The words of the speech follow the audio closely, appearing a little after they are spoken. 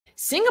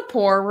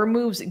Singapore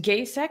removes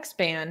gay sex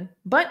ban,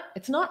 but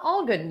it's not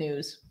all good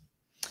news.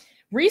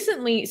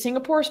 Recently,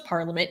 Singapore's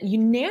parliament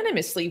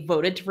unanimously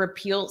voted to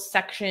repeal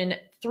Section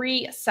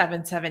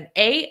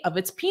 377A of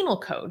its Penal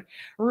Code,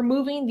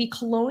 removing the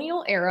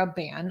colonial-era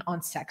ban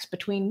on sex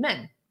between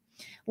men.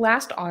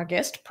 Last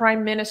August,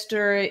 Prime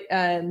Minister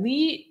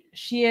Lee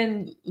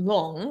Hsien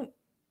Loong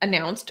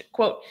announced,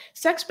 quote,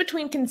 sex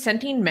between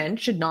consenting men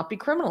should not be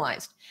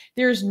criminalized.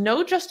 There is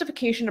no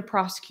justification to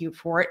prosecute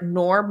for it,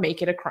 nor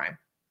make it a crime.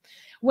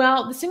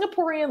 Well, the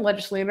Singaporean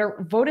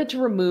legislature voted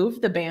to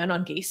remove the ban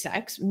on gay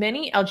sex.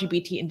 Many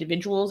LGBT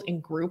individuals and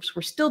groups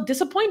were still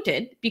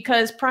disappointed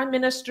because Prime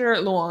Minister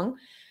Loong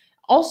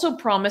also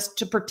promised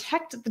to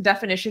protect the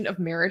definition of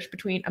marriage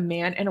between a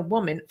man and a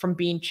woman from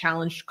being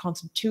challenged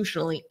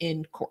constitutionally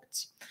in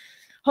courts.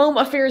 Home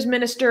Affairs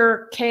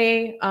Minister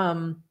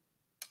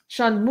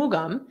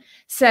Shanmugam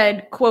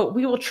said, quote,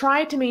 we will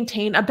try to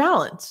maintain a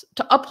balance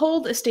to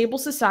uphold a stable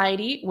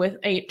society with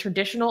a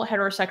traditional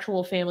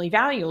heterosexual family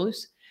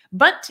values,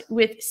 but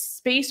with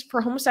space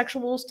for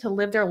homosexuals to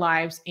live their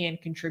lives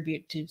and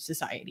contribute to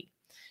society.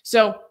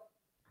 So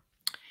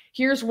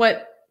here's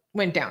what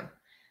went down.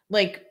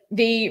 Like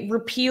they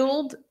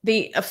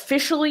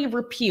officially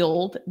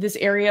repealed this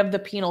area of the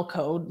penal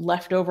code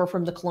left over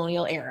from the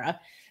colonial era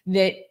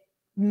that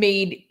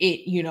made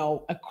it, you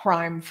know, a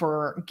crime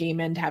for gay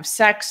men to have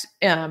sex.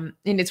 And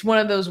it's one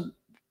of those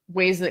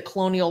ways that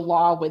colonial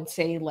law would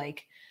say,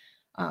 like,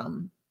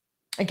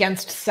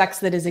 against sex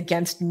that is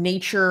against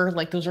nature.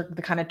 Like those are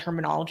the kind of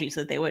terminologies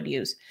that they would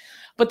use.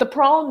 But the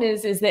problem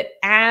is that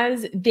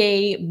as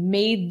they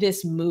made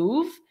this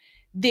move,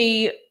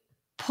 they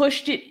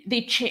pushed it,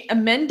 they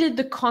amended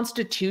the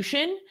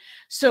Constitution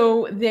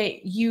so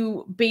that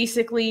you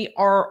basically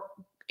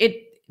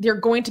they're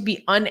going to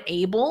be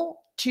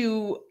unable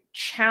to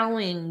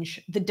challenge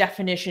the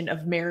definition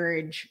of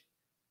marriage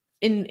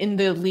in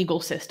the legal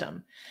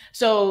system.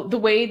 So the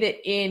way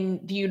that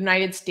in the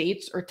United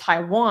States or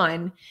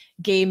Taiwan,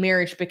 gay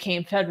marriage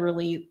became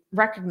federally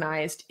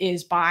recognized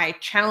is by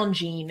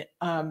challenging,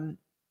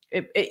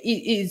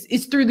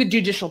 is through the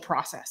judicial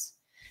process.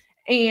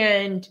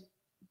 And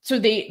so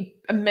they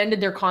amended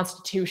their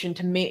constitution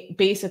to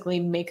basically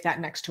make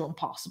that next to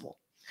impossible.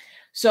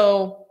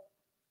 So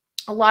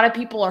a lot of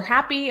people are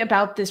happy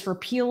about this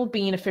repeal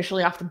being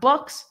officially off the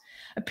books.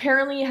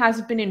 Apparently it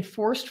hasn't been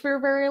enforced for a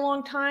very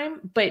long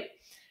time, but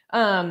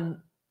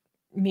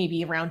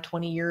maybe around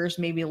 20 years,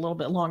 maybe a little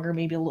bit longer,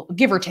 maybe a little,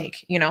 give or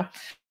take, you know.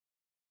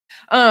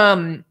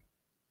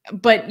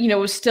 But, you know,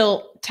 it was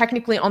still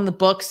technically on the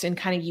books and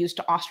kind of used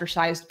to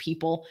ostracize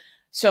people.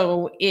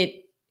 So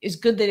it is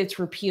good that it's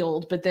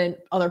repealed, but then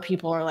other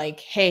people are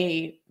like,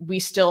 hey, we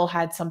still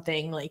had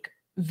something like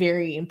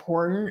very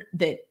important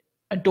that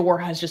a door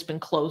has just been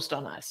closed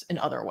on us in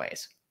other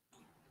ways.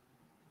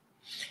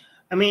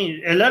 I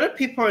mean, a lot of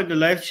people in the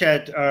live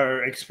chat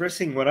are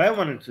expressing what I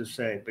wanted to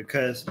say,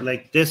 because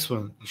like this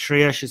one,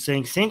 Shreya is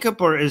saying,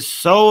 Singapore is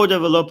so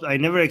developed. I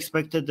never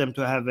expected them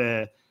to have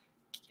a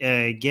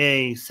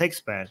gay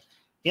sex ban.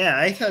 Yeah,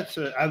 I thought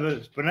so.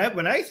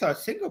 When I thought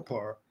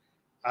Singapore,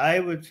 I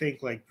would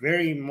think like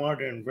very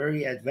modern,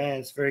 very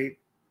advanced, very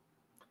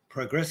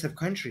progressive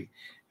country.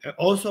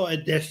 Also a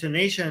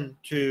destination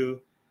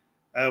to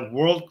a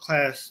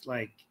world-class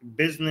like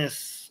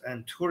business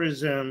and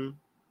tourism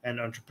and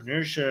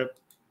entrepreneurship.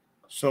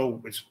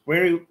 So it's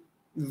very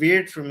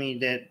weird for me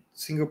that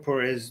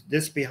Singapore is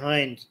this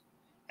behind,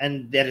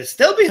 and that is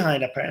still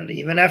behind apparently.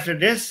 Even after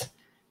this,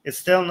 it's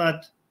still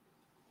not.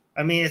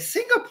 I mean, it's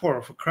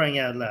Singapore, for crying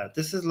out loud.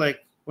 This is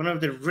like one of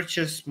the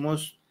richest,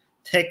 most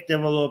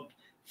tech-developed,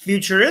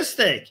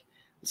 futuristic.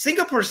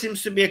 Singapore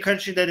seems to be a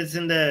country that is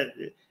in that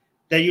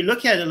you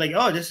look at it like,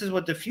 oh, this is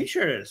what the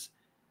future is.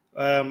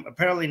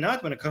 Apparently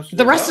not when it comes to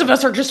the rest of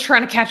us are just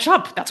trying to catch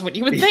up. That's what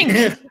you would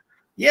think.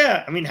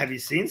 Yeah, I mean, have you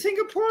seen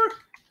Singapore?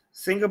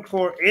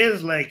 Singapore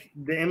is like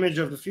the image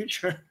of the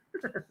future.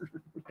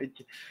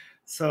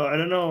 So I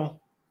don't know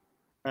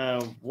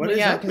what is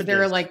yeah, because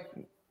they're like,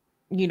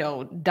 you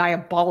know,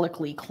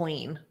 diabolically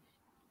clean.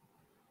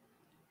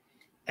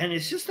 And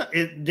it's just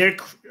they're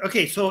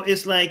okay. So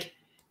it's like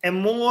a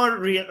more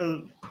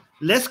real,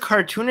 less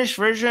cartoonish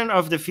version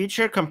of the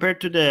future compared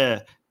to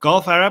the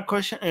Gulf Arab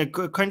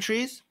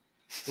countries.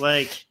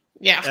 Like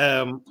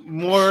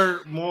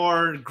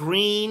more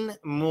green,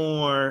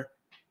 more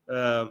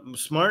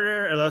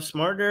smarter, a lot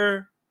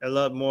smarter, a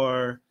lot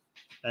more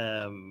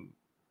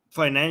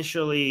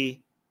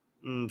financially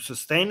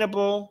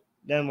sustainable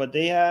than what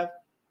they have.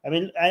 I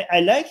mean, I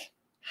like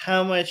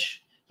how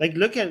much, like,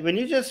 look at when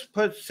you just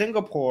put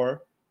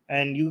Singapore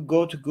and you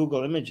go to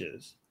Google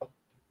Images,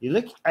 you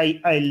look,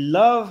 I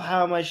love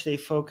how much they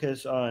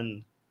focus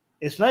on,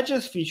 it's not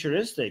just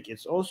futuristic,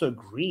 it's also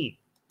green.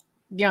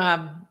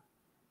 Yeah.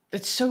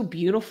 It's so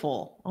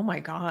beautiful. Oh my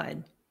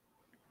God.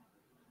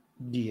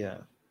 Yeah.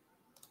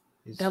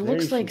 That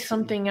looks like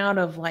something out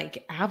of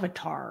like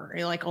Avatar,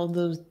 like all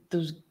those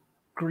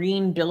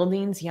green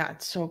buildings. Yeah,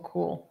 it's so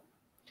cool.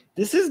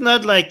 This is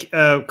not like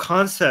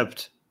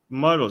concept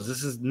models.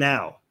 This is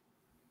now.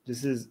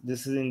 This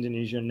is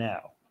Indonesia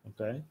now.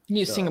 Okay.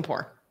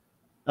 Singapore.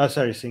 Oh,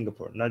 sorry,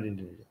 Singapore, not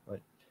Indonesia.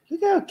 Right.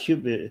 Look how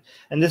cute it is.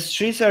 And the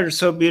streets are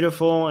so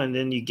beautiful, and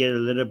then you get a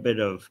little bit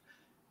of,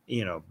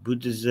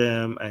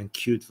 Buddhism and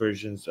cute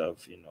versions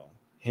of,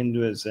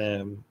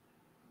 Hinduism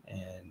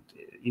and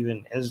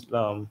even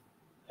Islam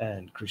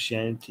and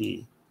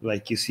Christianity.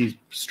 Like you see,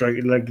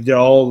 like they're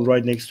all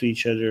right next to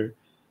each other.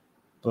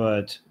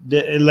 But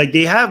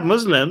they have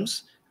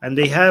Muslims and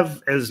they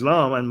have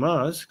Islam and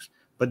mosques,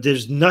 but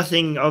there's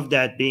nothing of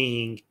that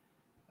being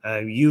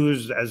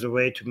used as a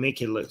way to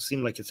make it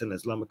seem like it's an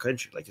Islamic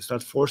country. Like it's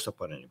not forced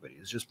upon anybody.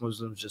 It's just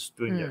Muslims just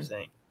doing their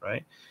thing,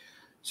 right?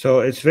 So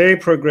it's very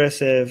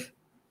progressive.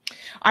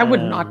 I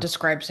would not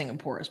describe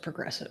Singapore as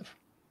progressive.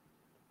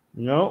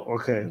 No?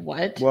 Okay.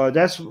 What? Well,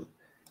 that's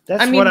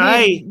I mean,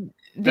 what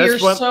they're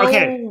so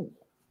okay.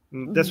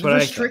 That's what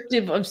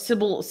restrictive of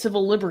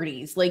civil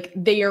liberties. Like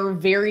they are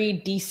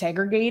very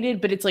desegregated,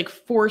 but it's like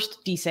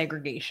forced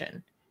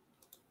desegregation,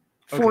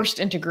 forced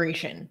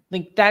integration.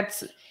 Like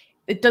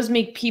it does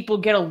make people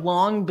get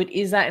along, but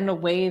is that in a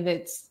way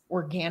that's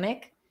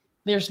organic?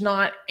 There's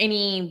not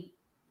any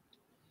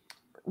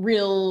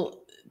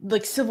real,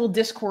 like, civil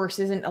discourse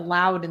isn't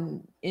allowed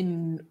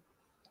in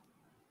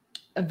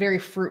a very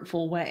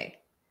fruitful way.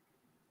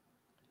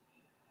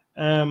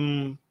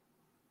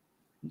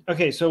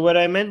 Okay, so what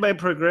I meant by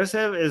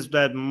progressive is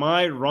that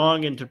my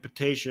wrong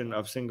interpretation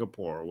of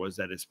Singapore was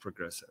that it's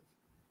progressive.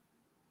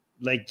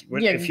 Like,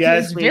 if you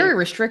ask me, it's very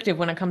restrictive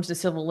when it comes to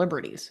civil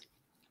liberties.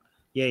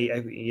 Yeah.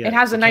 It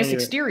has a nice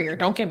exterior.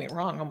 Don't get me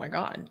wrong. Oh my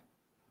God.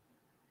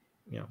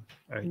 Yeah.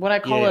 Would I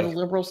call it a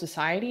liberal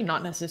society?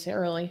 Not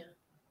necessarily.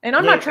 And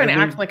I'm not trying to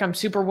act like I'm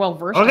super well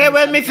versed. Okay,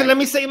 well, let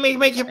me say,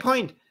 make your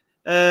point.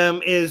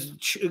 Is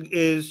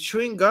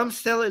chewing gum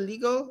still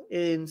illegal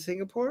in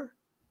Singapore?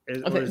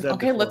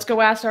 Okay, let's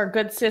go ask our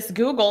good sis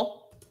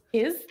Google.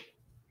 Is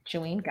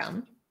chewing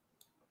gum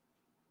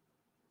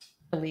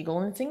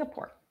illegal in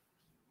Singapore?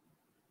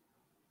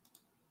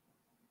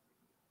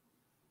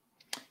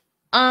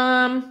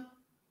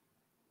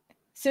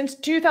 Since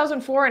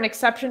 2004, an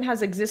exception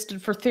has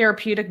existed for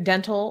therapeutic,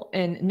 dental,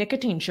 and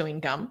nicotine chewing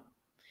gum,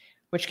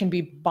 which can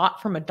be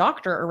bought from a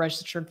doctor or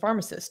registered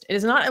pharmacist. It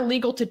is not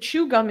illegal to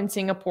chew gum in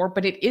Singapore,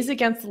 but it is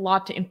against the law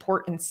to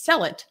import and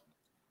sell it,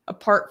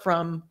 apart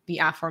from the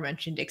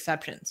aforementioned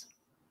exceptions.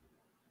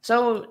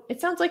 So it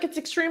sounds like it's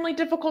extremely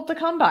difficult to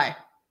come by.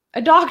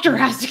 A doctor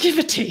has to give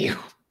it to you.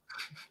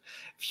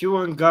 If you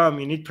want gum,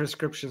 you need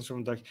prescriptions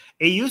from doctor.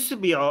 It used to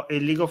be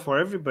illegal for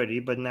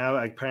everybody, but now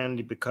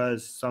apparently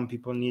because some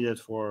people need it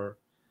for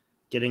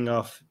getting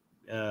off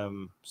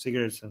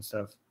cigarettes and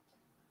stuff,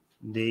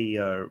 they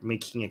are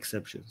making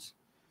exceptions.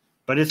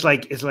 But it's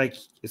like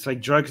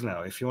drugs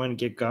now. If you want to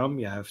get gum,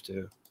 you have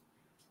to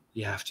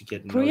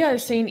get. Puya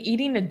is saying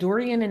eating a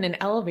durian in an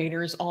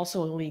elevator is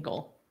also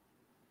illegal.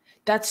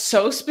 That's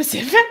so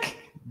specific.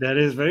 That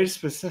is very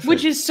specific.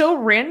 Which is so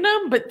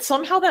random, but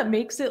somehow that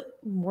makes it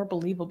more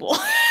believable.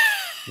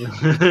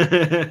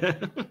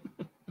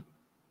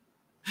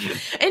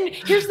 And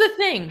here's the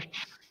thing.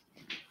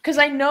 Because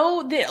I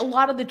know that a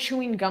lot of the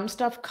chewing gum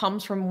stuff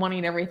comes from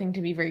wanting everything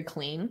to be very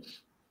clean.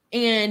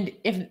 And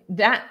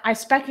I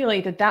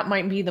speculate that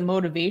might be the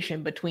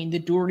motivation between the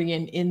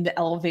durian in the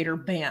elevator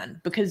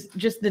ban, because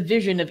just the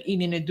vision of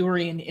eating a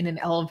durian in an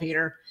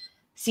elevator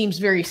seems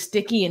very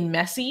sticky and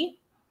messy,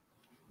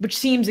 which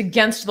seems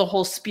against the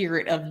whole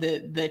spirit of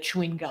the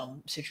chewing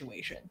gum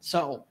situation.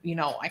 So,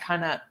 I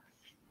kind of,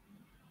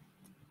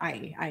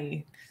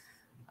 I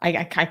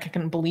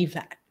can believe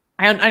that.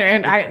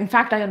 In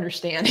fact, I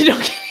understand it.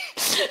 Okay.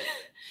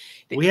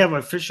 We have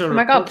official. Oh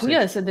my God,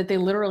 Puya said that they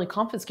literally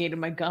confiscated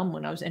my gum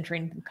when I was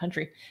entering the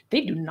country. They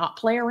do not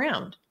play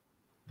around.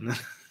 Oh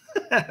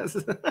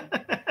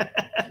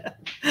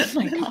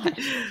my God.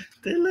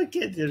 They look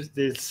at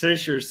they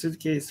search your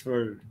suitcase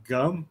for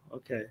gum.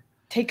 Okay.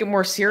 Take it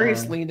more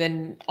seriously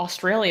than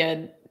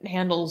Australia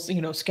handles,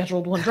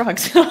 Scheduled 1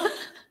 drugs.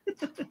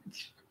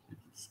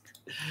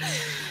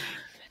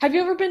 Have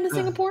you ever been to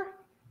Singapore?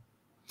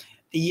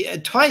 Yeah,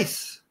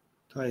 twice.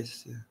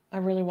 Yeah. I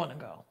really want to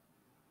go.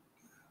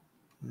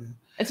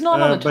 It's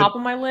not on the top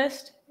of my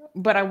list,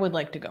 but I would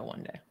like to go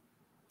one day.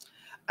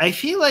 I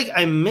feel like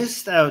I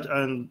missed out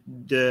on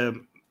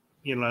the,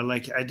 when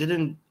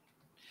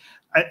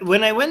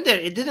I went there,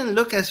 it didn't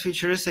look as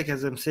futuristic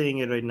as I'm saying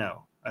it right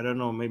now. I don't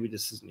know, maybe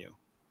this is new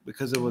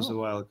because it was a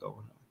while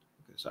ago.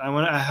 Okay, so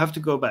I have to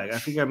go back. I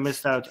think I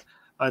missed out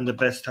on the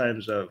best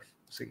times of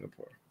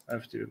Singapore. I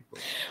have to.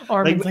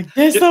 Armin's like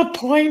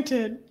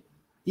disappointed.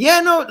 Yeah,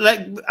 no,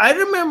 I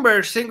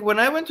remember when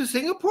I went to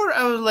Singapore,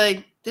 I was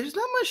like, there's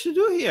not much to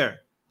do here.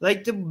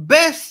 Like the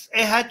best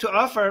it had to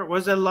offer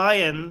was a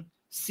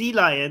sea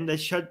lion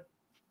that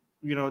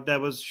that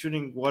was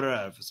shooting water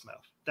out of his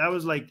mouth. That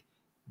was like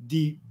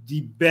the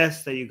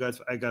best that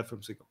I got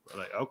from Singapore.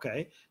 Like,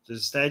 okay,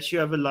 there's a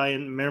statue of a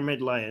lion, mermaid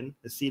lion,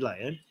 a sea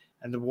lion,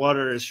 and the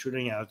water is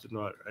shooting out in the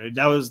water. Right?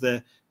 That was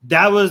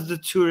the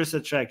tourist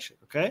attraction.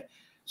 Okay,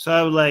 so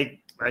I was like,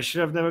 I should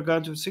have never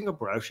gone to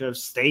Singapore. I should have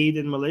stayed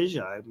in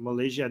Malaysia.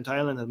 Malaysia and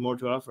Thailand had more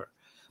to offer.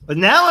 But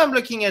now I'm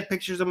looking at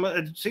pictures of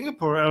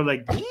Singapore. I'm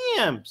like,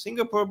 damn,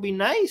 Singapore would be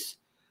nice.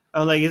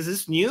 I'm like, is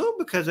this new?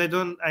 Because I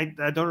don't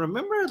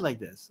remember it like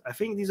this. I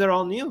think these are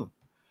all new.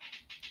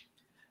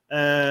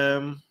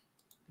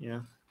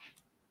 Yeah.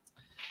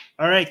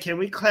 All right, can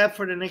we clap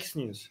for the next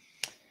news?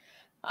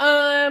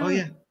 Oh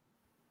yeah.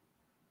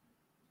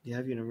 You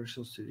have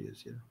Universal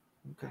Studios, yeah.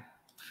 Okay.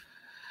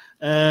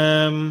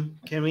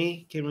 Can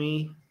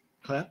we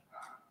clap?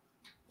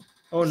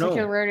 Oh no.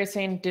 Secular Rarity is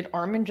saying, did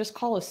Armin just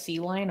call a sea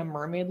lion a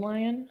mermaid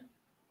lion?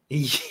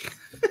 Yeah.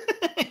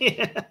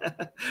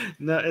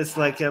 No, it's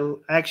like an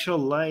actual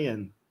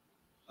lion.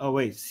 Oh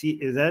wait,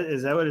 is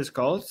that what it's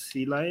called?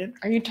 Sea lion?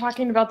 Are you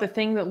talking about the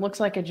thing that looks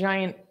like a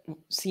giant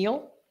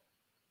seal?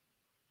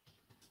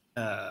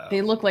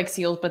 They look like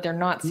seals, but they're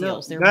not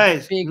seals. No, They're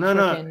guys, big.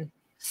 No.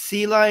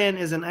 Sea lion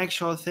is an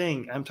actual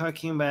thing. I'm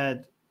talking about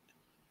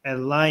a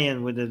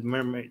lion with a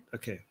mermaid.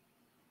 Okay.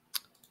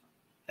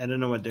 I don't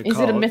know what they're called.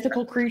 Is it a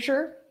mythical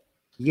creature?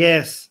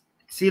 Yes.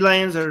 Sea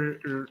lions are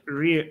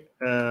real,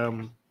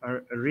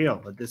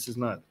 but this is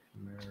not.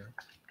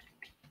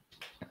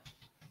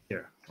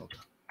 Here, hold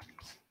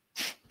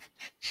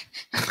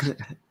on.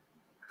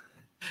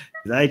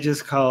 Did I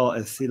just call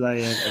a sea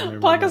lion a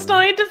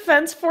Pakistani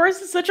Defense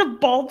Force is such a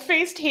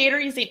bald-faced hater.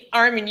 You say,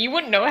 Armin, you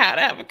wouldn't know how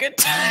to have a good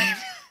time.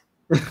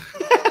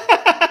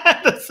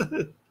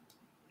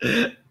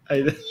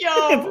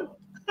 Yo.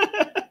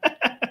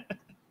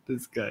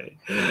 This guy.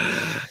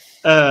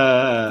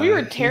 We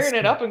were tearing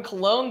it up in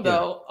Cologne,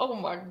 though. Yeah. Oh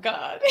my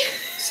god.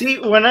 See,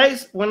 when I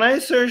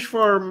search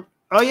for,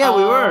 we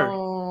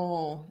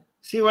were.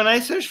 See, when I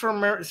search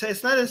for, so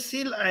it's not a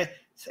sea lion.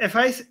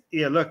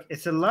 Look,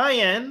 it's a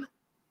lion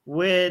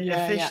with a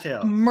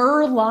fishtail.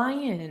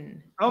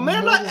 Merlion. Oh,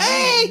 merlion.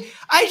 Hey,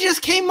 I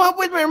just came up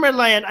with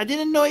merlion. I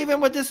didn't know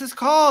even what this is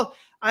called.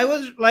 I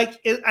was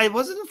like, I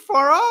wasn't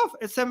far off.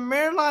 It's a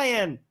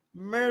merlion.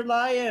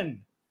 Merlion.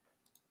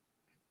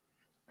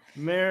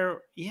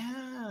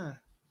 Yeah.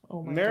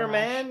 Oh my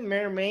Merman,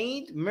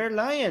 mermaid,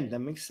 merlion. That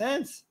makes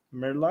sense.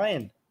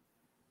 Merlion.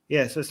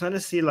 Yeah, so it's not a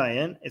sea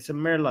lion, it's a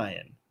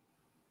merlion.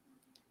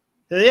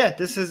 So yeah,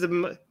 this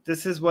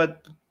is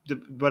what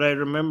I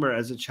remember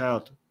as a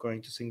child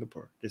going to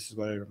Singapore. This is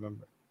what I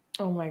remember.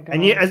 Oh my god.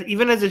 And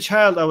even as a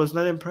child, I was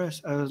not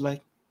impressed. I was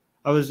like,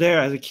 I was there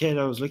as a kid,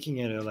 I was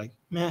looking at it like,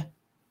 meh,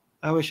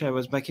 I wish I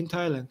was back in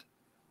Thailand.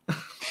 I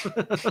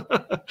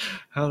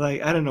was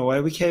like, I don't know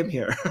why we came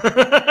here.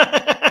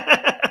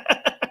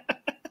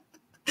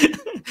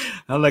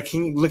 I'm like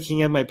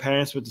looking at my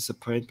parents with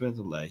disappointment,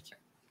 like,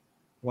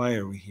 why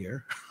are we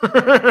here?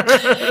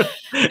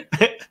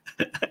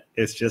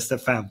 It's just a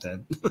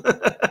fountain.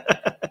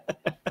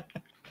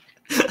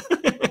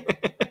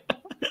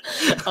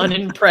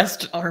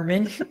 Unimpressed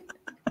Armin.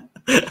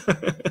 You're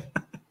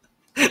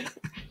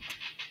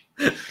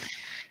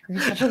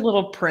such a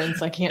little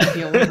prince. I can't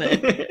deal with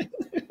it.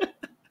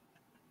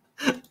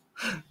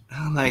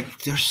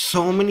 Like, there's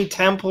so many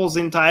temples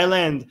in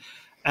Thailand,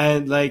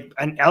 and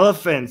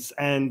elephants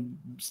and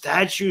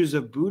statues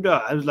of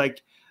Buddha.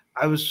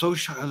 I was so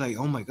shocked. I was like,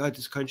 oh my god,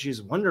 this country is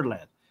a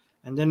wonderland.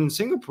 And then in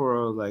Singapore,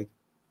 I was like,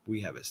 we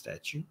have a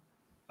statue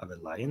of a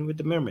lion with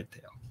the mermaid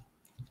tail.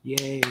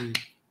 Yay.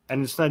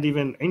 And it's not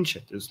even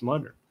ancient, it's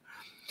modern.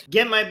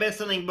 Get my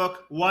best-selling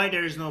book, Why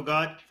There Is No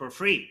God, for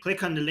free.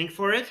 Click on the link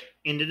for it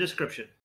in the description.